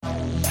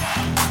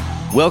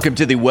Welcome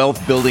to the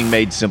Wealth Building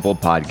Made Simple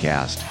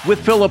podcast with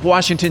Philip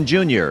Washington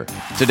Jr.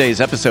 Today's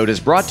episode is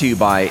brought to you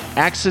by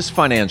Axis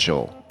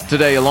Financial.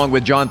 Today, along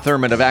with John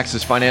Thurman of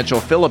Axis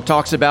Financial, Philip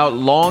talks about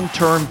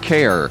long-term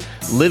care,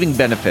 living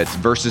benefits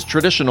versus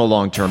traditional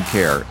long-term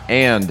care,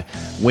 and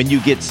when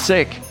you get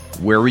sick,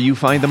 where will you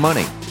find the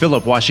money?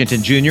 Philip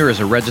Washington Jr. is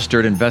a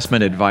registered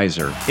investment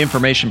advisor.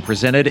 Information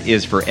presented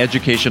is for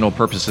educational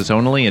purposes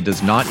only and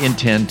does not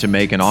intend to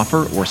make an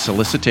offer or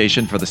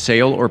solicitation for the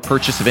sale or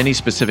purchase of any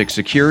specific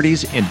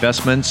securities,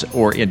 investments,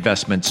 or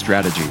investment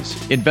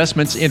strategies.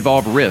 Investments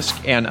involve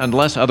risk and,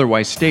 unless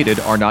otherwise stated,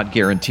 are not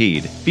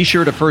guaranteed. Be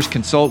sure to first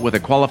consult with a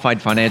qualified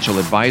financial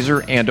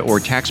advisor and/or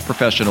tax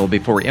professional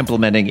before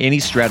implementing any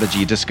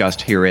strategy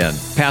discussed herein.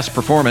 Past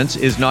performance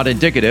is not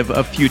indicative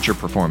of future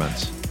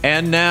performance.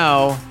 And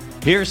now,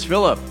 here's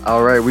Philip.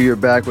 All right, we are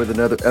back with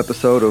another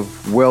episode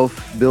of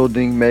Wealth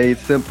Building Made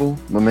Simple.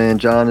 My man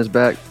John is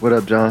back. What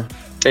up, John?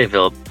 Hey,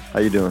 Philip. How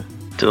you doing?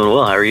 Doing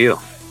well. How are you?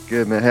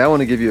 Good, man. Hey, I want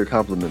to give you a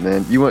compliment,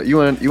 man. You want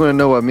to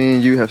know why me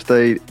and you have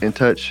stayed in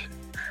touch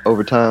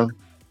over time,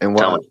 and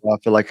why I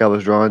feel like I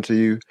was drawn to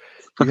you.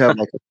 You have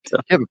you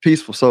have a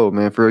peaceful soul,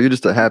 man. For real,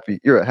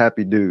 you're a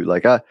happy dude.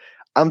 Like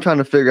I'm trying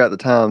to figure out the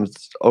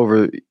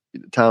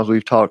times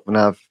we've talked when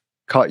I've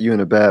caught you in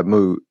a bad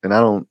mood, and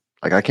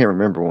I can't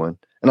remember one.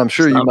 And I'm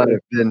sure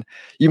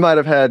you might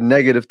have had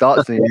negative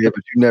thoughts in your head,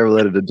 but you never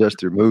let it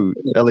adjust your mood.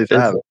 At least I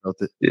haven't felt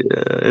it.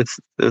 Yeah,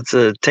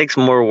 it takes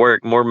more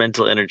work, more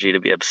mental energy to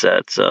be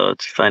upset. So I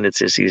find it's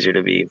just easier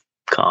to be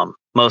calm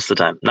most of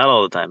the time. Not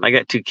all the time. I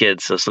got 2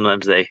 kids, so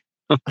sometimes they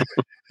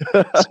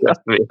stress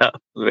me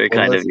out. Very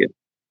kind of you.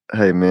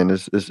 Hey man,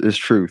 it's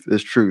truth.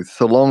 It's truth.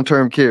 So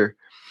long-term care,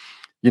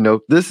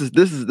 this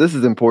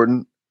is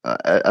important,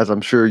 as I'm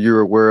sure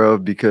you're aware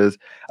of, because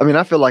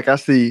I feel like I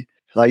see,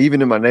 like,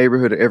 even in my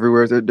neighborhood,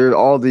 everywhere, there are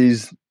all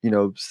these,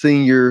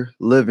 senior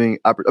living.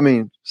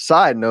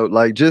 Side note,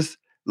 like, just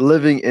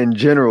living in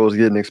general is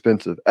getting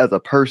expensive as a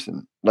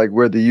person. Like,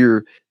 whether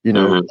you're,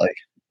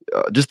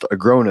 just a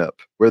grown up,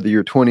 whether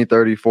you're 20,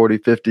 30, 40,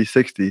 50,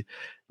 60.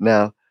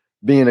 Now,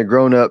 being a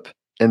grown up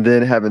and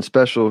then having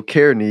special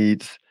care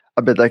needs,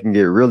 I bet that can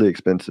get really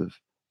expensive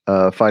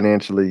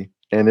financially.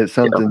 And it's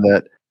something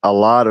that a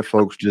lot of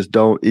folks just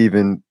don't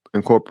even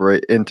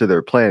incorporate into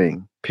their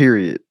planning,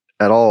 period.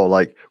 At all.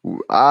 Like,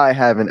 I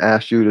haven't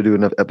asked you to do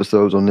enough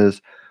episodes on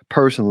this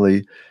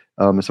personally,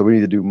 so we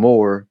need to do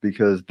more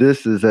because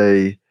this is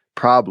a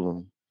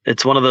problem.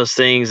 It's one of those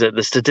things that,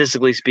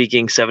 statistically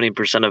speaking,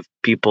 70% of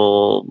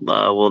people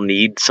will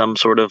need some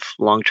sort of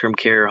long-term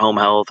care, home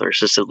health, or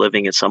assisted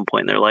living at some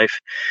point in their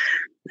life,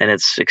 and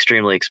it's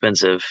extremely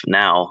expensive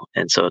now,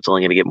 and so it's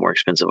only going to get more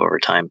expensive over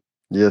time.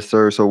 Yes,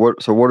 sir. So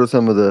what are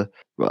some of the?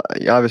 Well,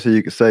 obviously,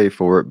 you can save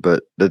for it,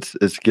 but it's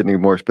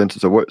getting more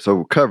expensive.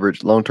 So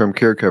coverage, long-term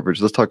care coverage.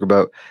 Let's talk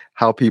about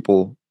how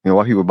people,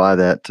 why people buy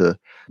that.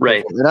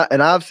 Right.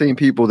 And I've seen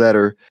people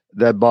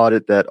that bought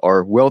it that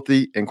are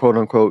wealthy and quote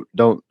unquote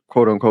don't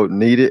quote unquote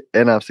need it,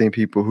 and I've seen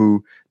people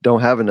who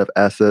don't have enough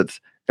assets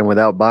and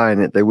without buying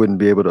it, they wouldn't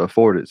be able to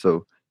afford it.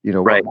 So.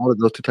 Right. Why do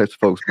those 2 types of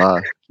folks buy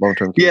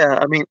long-term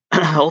care? Yeah,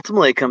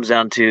 ultimately it comes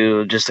down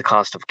to just the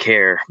cost of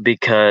care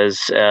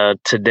because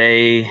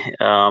today,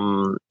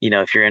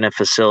 if you're in a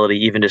facility,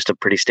 even just a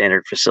pretty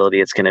standard facility,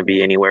 it's going to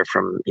be anywhere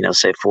from,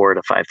 say $4,000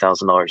 to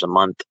 $5,000 a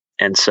month.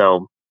 And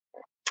so,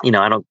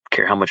 I don't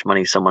care how much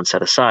money someone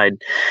set aside,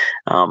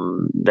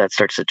 that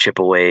starts to chip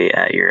away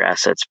at your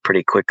assets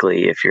pretty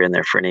quickly if you're in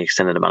there for any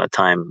extended amount of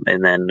time.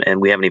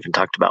 And we haven't even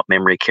talked about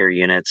memory care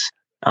units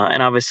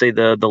and obviously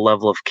the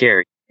level of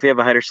care. If you have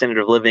a higher standard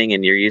of living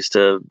and you're used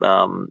to,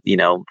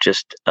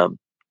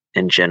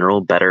 in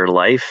general, better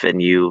life,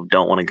 and you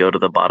don't want to go to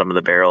the bottom of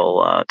the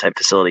barrel type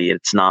facility,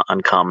 it's not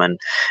uncommon,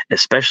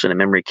 especially in a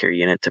memory care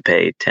unit, to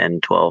pay $10,000,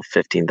 $12,000,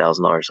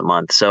 $15,000 a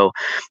month. So,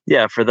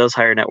 yeah, for those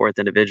higher net worth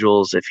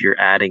individuals, if you're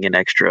adding an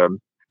extra,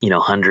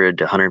 $100,000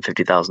 to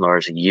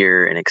 $150,000 a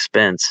year in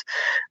expense,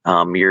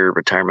 your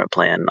retirement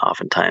plan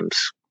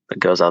oftentimes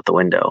goes out the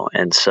window.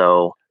 And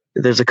so,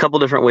 there's a couple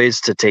different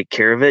ways to take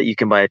care of it. You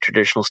can buy a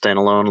traditional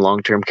standalone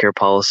long-term care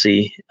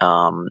policy,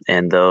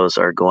 and those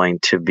are going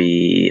to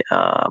be,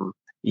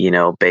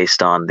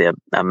 based on the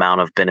amount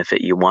of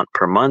benefit you want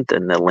per month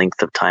and the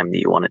length of time that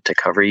you want it to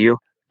cover you.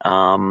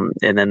 And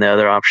then the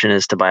other option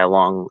is to buy a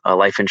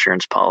life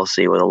insurance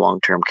policy with a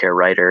long-term care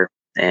rider.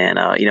 And,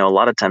 a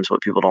lot of times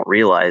what people don't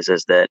realize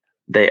is that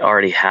they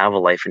already have a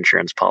life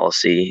insurance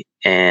policy,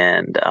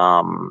 and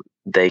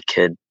they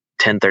could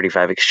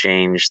 1035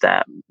 exchange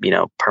that,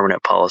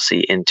 permanent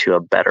policy into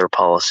a better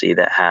policy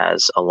that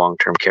has a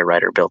long-term care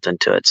rider built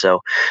into it.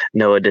 So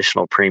no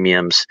additional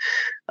premiums,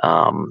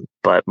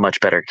 but much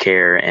better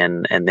care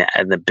and the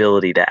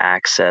ability to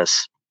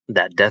access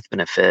that death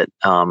benefit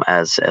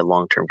as a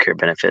long-term care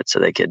benefit, so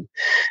they could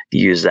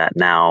use that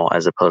now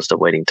as opposed to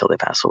waiting till they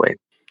pass away.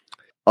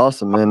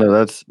 Awesome, man. No,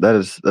 that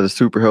is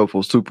super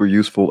helpful, super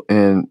useful,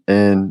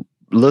 and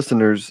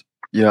listeners,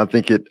 I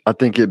think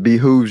it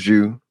behooves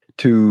you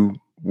to,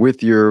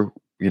 with your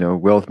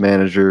wealth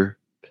manager,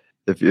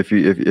 if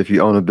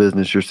you own a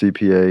business, your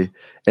CPA,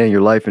 and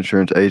your life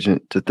insurance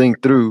agent, to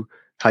think through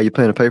how you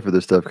plan to pay for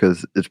this stuff,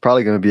 because it's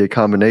probably going to be a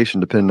combination,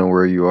 depending on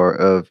where you are,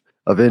 of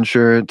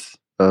insurance,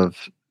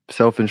 of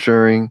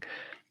self-insuring,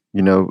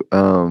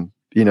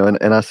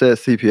 and I said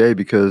CPA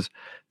because,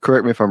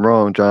 correct me if I'm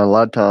wrong, John, a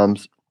lot of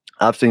times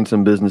I've seen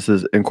some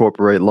businesses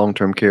incorporate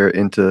long-term care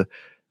into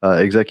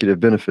executive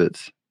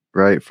benefits,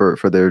 right,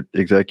 for their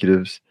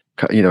executives,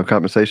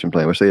 compensation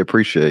plan, which they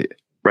appreciate.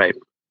 Right.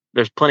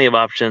 There's plenty of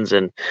options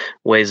and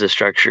ways to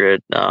structure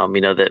it,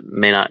 that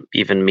may not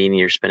even mean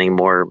you're spending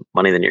more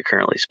money than you're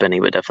currently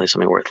spending, but definitely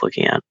something worth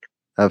looking at.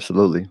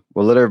 Absolutely.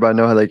 Well, let everybody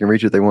know how they can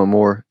reach you if they want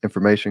more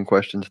information,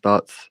 questions,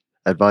 thoughts,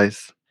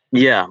 advice.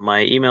 Yeah,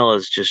 my email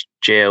is just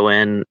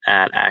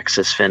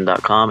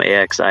jon@axisfin.com,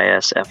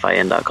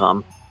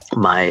 AXISFIN.com.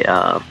 My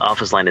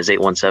office line is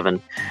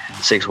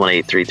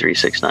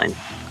 817-618-3369.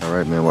 All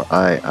right, man. Well,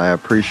 I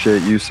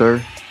appreciate you,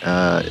 sir.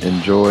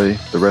 Enjoy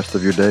the rest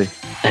of your day.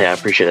 Hey, I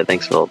appreciate it.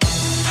 Thanks, Philip.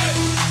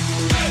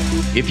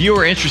 If you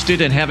are interested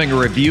in having a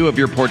review of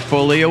your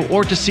portfolio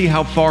or to see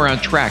how far on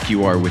track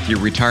you are with your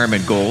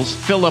retirement goals,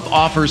 Philip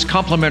offers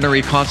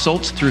complimentary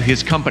consults through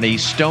his company,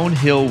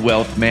 Stonehill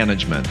Wealth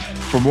Management.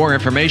 For more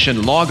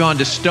information, log on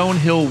to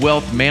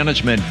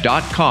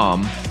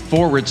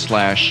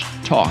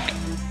stonehillwealthmanagement.com/talk.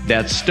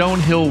 That's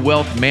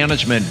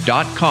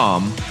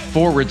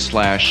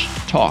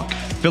stonehillwealthmanagement.com/talk.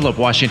 Philip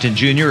Washington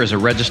Jr. is a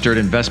registered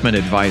investment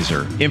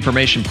advisor.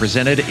 Information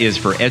presented is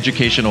for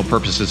educational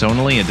purposes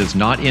only and does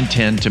not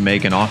intend to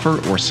make an offer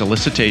or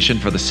solicitation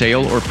for the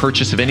sale or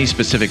purchase of any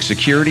specific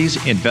securities,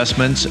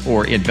 investments,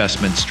 or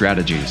investment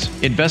strategies.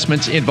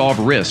 Investments involve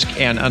risk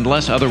and,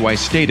 unless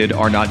otherwise stated,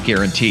 are not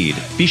guaranteed.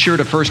 Be sure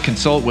to first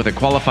consult with a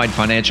qualified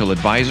financial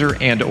advisor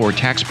and/or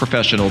tax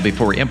professional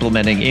before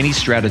implementing any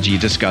strategy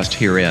discussed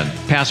herein.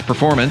 Past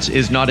performance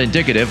is not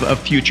indicative of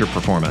future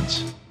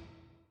performance.